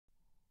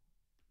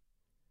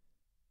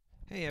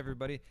Hey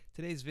everybody,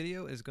 today's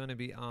video is going to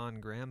be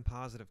on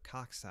gram-positive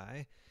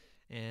cocci,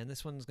 and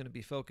this one's going to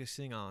be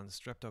focusing on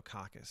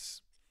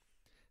Streptococcus.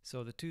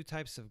 So the two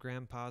types of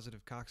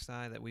gram-positive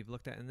cocci that we've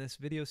looked at in this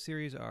video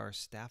series are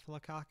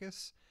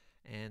Staphylococcus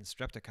and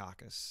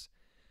Streptococcus.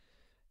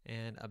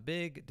 And a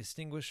big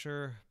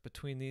distinguisher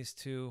between these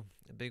two,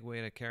 a big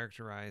way to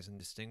characterize and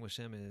distinguish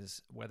them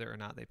is whether or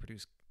not they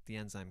produce the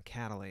enzyme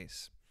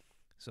catalase.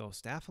 So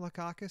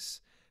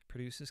Staphylococcus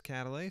produces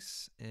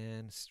catalase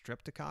and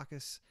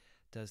Streptococcus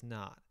does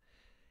not.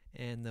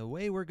 And the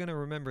way we're going to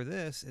remember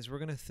this is we're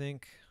going to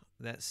think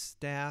that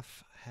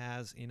staph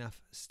has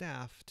enough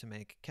staph to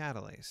make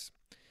catalase.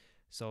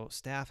 So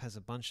staph has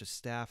a bunch of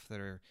staph that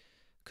are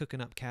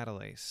cooking up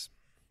catalase.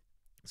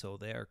 So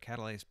they are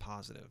catalase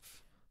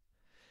positive.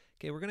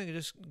 Okay, we're going to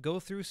just go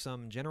through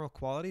some general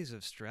qualities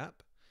of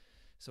strep.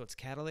 So it's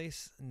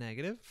catalase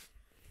negative.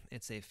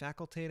 It's a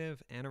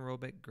facultative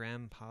anaerobic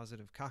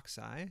gram-positive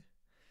cocci.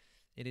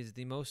 It is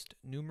the most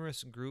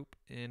numerous group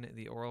in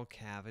the oral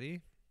cavity,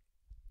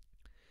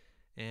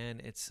 and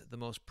it's the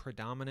most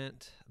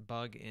predominant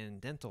bug in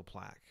dental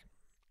plaque.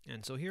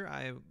 And so here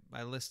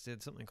I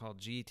listed something called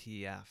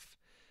GTF.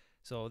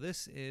 So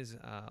this is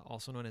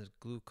also known as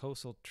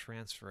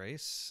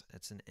glucosyltransferase.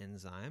 It's an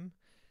enzyme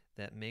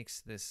that makes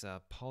this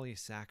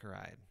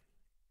polysaccharide,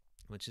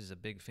 which is a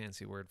big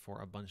fancy word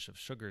for a bunch of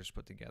sugars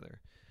put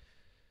together.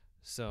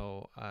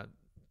 So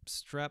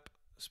strep,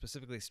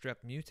 specifically strep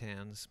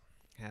mutans,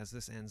 has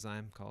this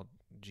enzyme called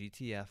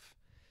GTF,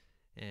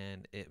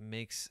 and it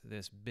makes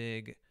this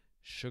big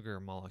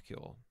sugar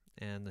molecule,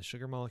 and the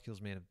sugar molecule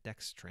is made of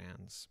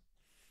dextrans,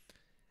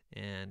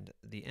 and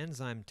the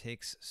enzyme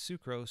takes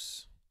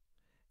sucrose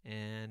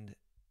and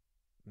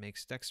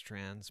makes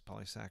dextrans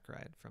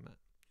polysaccharide from it,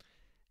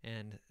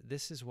 and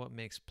this is what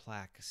makes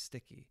plaque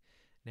sticky.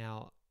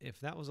 Now,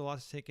 if that was a lot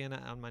to take in,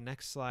 on my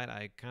next slide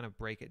I kind of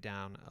break it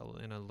down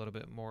in a little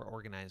bit more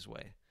organized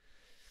way.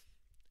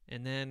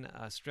 And then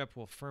strep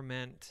will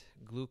ferment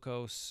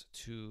glucose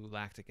to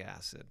lactic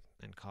acid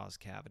and cause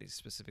cavities.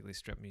 Specifically,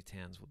 strep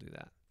mutans will do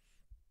that.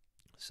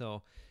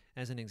 So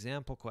as an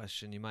example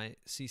question, you might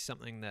see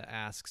something that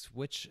asks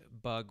which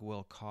bug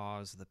will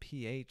cause the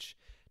pH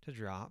to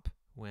drop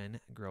when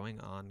growing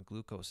on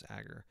glucose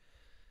agar.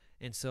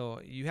 And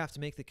so you have to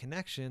make the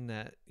connection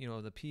that,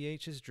 the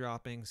pH is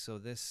dropping, so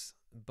this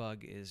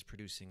bug is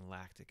producing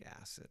lactic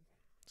acid.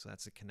 So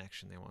that's the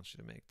connection they want you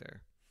to make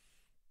there.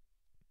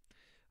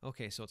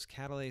 Okay, so it's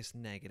catalase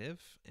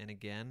negative, and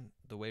again,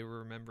 the way we're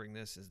remembering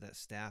this is that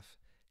staph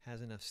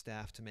has enough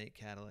staph to make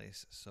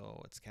catalase,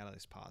 so it's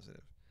catalase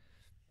positive.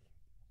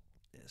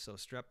 So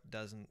strep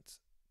doesn't,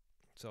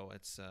 so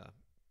it's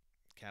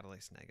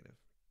catalase negative.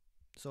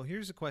 So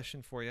here's a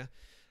question for you.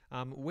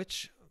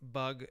 Which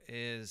bug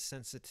is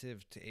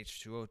sensitive to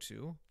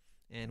H2O2,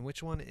 and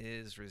which one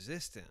is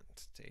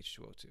resistant to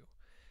H2O2?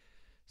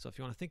 So if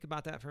you want to think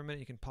about that for a minute,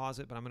 you can pause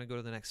it, but I'm going to go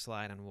to the next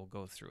slide and we'll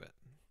go through it.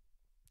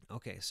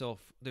 Okay, so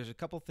there's a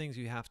couple things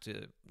you have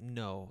to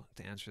know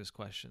to answer this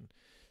question.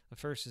 The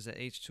first is that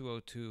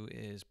H2O2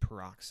 is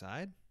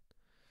peroxide.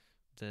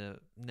 The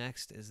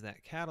next is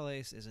that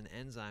catalase is an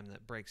enzyme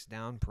that breaks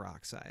down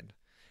peroxide.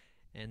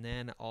 And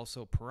then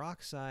also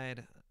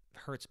peroxide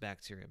hurts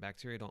bacteria.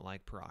 Bacteria don't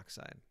like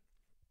peroxide.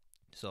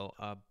 So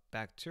a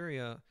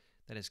bacteria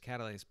that is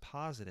catalase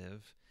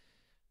positive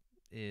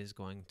is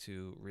going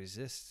to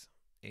resist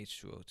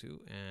H2O2,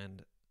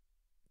 and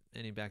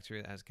any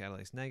bacteria that has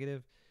catalase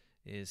negative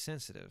is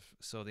sensitive.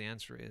 So the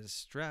answer is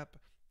strep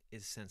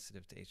is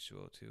sensitive to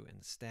H2O2 and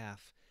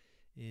staph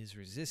is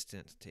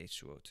resistant to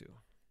H2O2.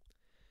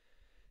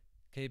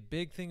 Okay,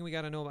 big thing we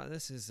got to know about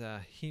this is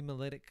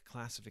hemolytic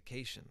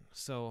classification.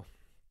 So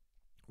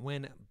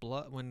when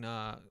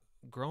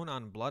grown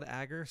on blood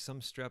agar,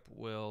 some strep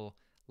will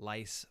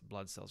lyse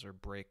blood cells or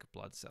break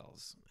blood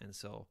cells. And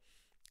so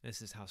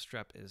this is how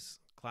strep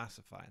is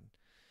classified.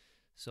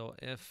 So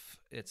if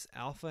it's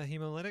alpha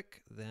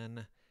hemolytic,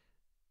 then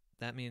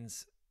that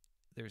means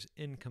there's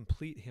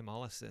incomplete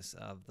hemolysis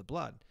of the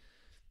blood.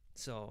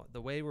 So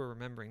the way we're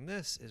remembering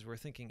this is we're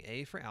thinking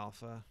A for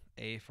alpha,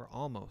 A for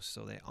almost.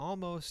 So they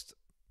almost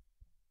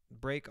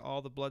break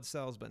all the blood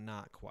cells, but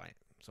not quite.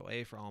 So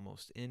A for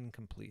almost,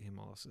 incomplete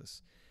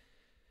hemolysis.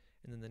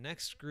 And then the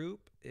next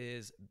group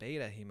is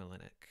beta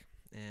hemolytic,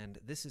 and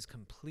this is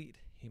complete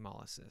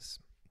hemolysis.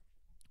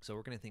 So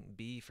we're going to think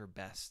B for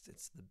best.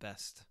 It's the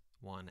best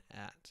one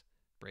at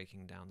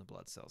breaking down the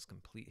blood cells,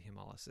 complete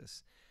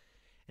hemolysis.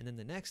 And then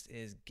the next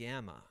is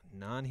gamma,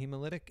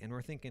 non-hemolytic, and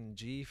we're thinking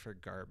G for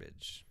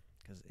garbage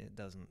because it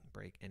doesn't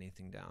break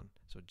anything down.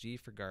 So G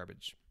for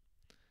garbage.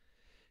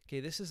 Okay,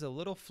 this is a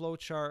little flow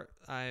chart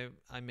I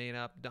made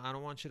up. I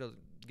don't want you to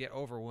get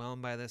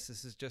overwhelmed by this.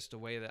 This is just a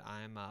way that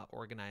I'm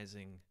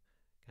organizing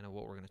kind of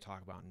what we're going to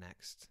talk about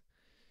next.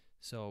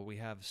 So we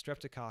have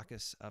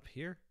Streptococcus up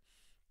here,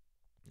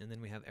 and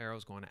then we have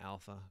arrows going to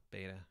alpha,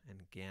 beta, and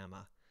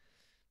gamma.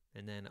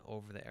 And then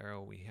over the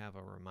arrow we have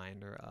a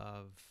reminder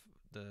of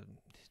the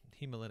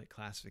hemolytic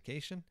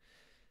classification.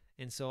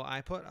 And so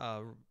I put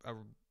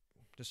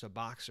just a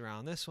box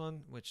around this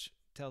one, which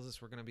tells us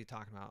we're going to be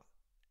talking about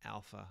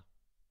alpha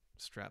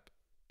strep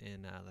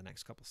in the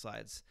next couple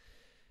slides.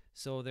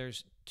 So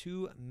there's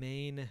two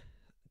main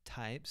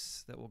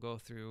types that we'll go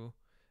through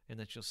and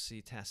that you'll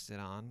see tested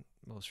on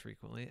most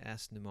frequently: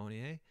 S.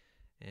 pneumoniae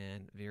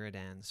and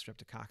viridans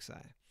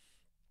streptococci.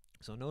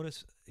 So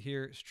notice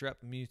here strep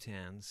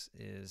mutans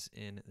is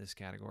in this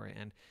category,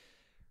 and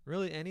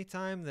really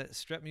anytime that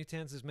strep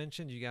mutans is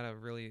mentioned, you got to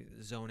really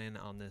zone in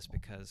on this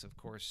because, of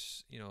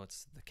course, you know,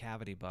 it's the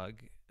cavity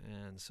bug,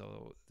 and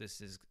so this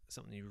is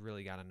something you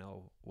really got to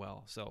know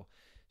well. So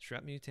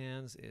strep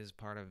mutans is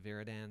part of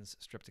viridans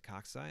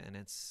streptococci, and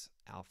it's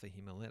alpha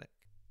hemolytic.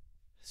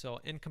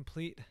 So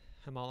incomplete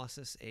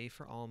hemolysis, A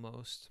for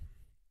almost.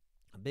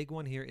 A big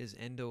one here is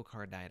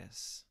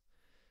endocarditis.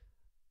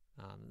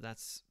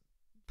 That's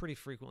pretty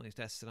frequently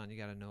tested on. You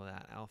got to know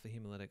that alpha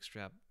hemolytic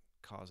strep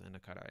cause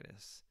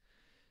endocarditis.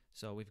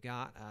 So we've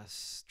got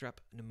strep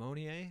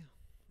pneumoniae,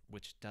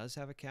 which does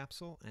have a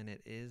capsule, and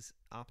it is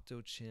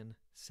optochin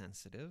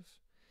sensitive.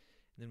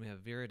 And then we have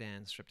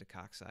viridans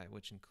streptococci,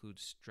 which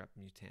includes strep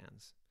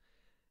mutans.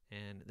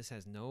 And this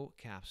has no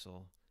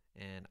capsule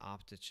and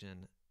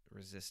optochin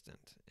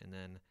resistant. And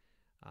then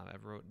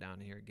I've wrote down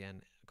here again,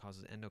 it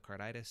causes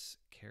endocarditis,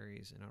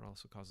 caries, and it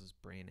also causes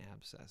brain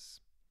abscess.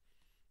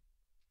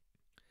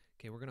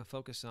 Okay, we're going to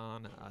focus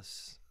on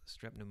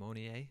strep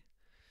pneumoniae.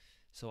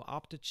 So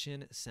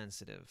optochin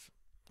sensitive.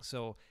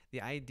 So the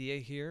idea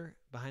here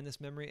behind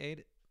this memory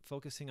aid,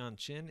 focusing on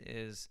chin,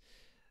 is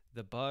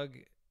the bug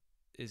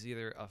is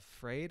either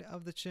afraid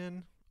of the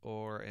chin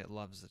or it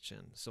loves the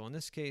chin. So in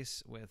this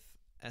case with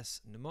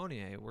S.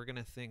 pneumoniae, we're going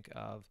to think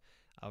of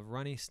a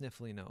runny,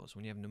 sniffly nose.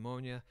 When you have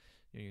pneumonia,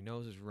 your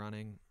nose is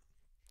running.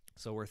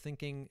 So we're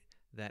thinking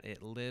that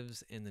it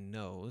lives in the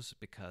nose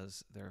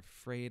because they're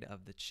afraid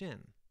of the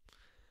chin.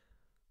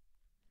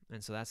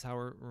 And so that's how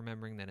we're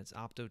remembering that it's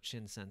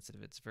optochin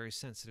sensitive. It's very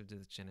sensitive to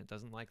the chin. It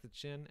doesn't like the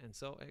chin, and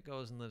so it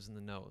goes and lives in the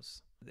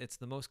nose. It's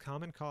the most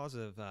common cause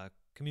of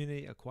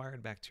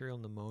community-acquired bacterial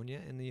pneumonia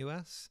in the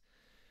U.S.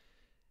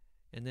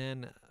 And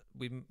then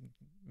we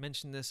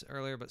mentioned this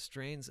earlier, but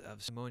strains of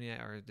pneumonia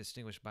are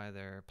distinguished by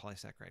their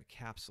polysaccharide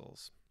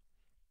capsules.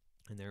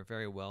 And they're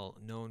very well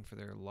known for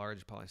their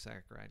large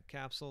polysaccharide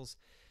capsules,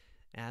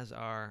 as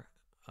are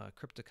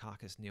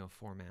Streptococcus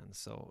neoformans.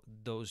 So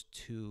those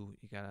two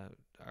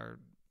are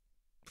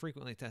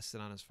frequently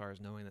tested on as far as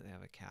knowing that they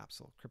have a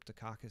capsule: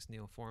 Streptococcus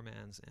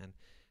neoformans and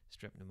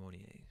strep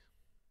pneumoniae.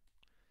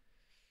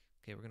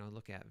 Okay, we're going to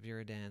look at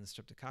viridans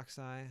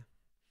streptococci.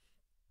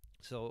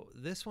 So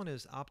this one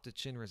is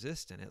optochin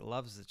resistant. It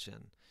loves the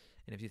chin.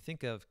 And if you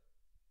think of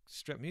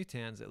strep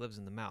mutans, it lives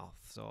in the mouth.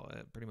 So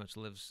it pretty much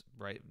lives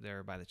right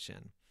there by the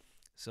chin.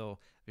 So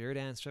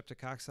viridans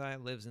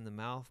streptococci lives in the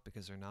mouth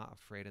because they're not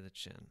afraid of the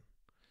chin.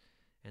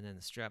 And then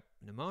the strep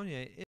pneumoniae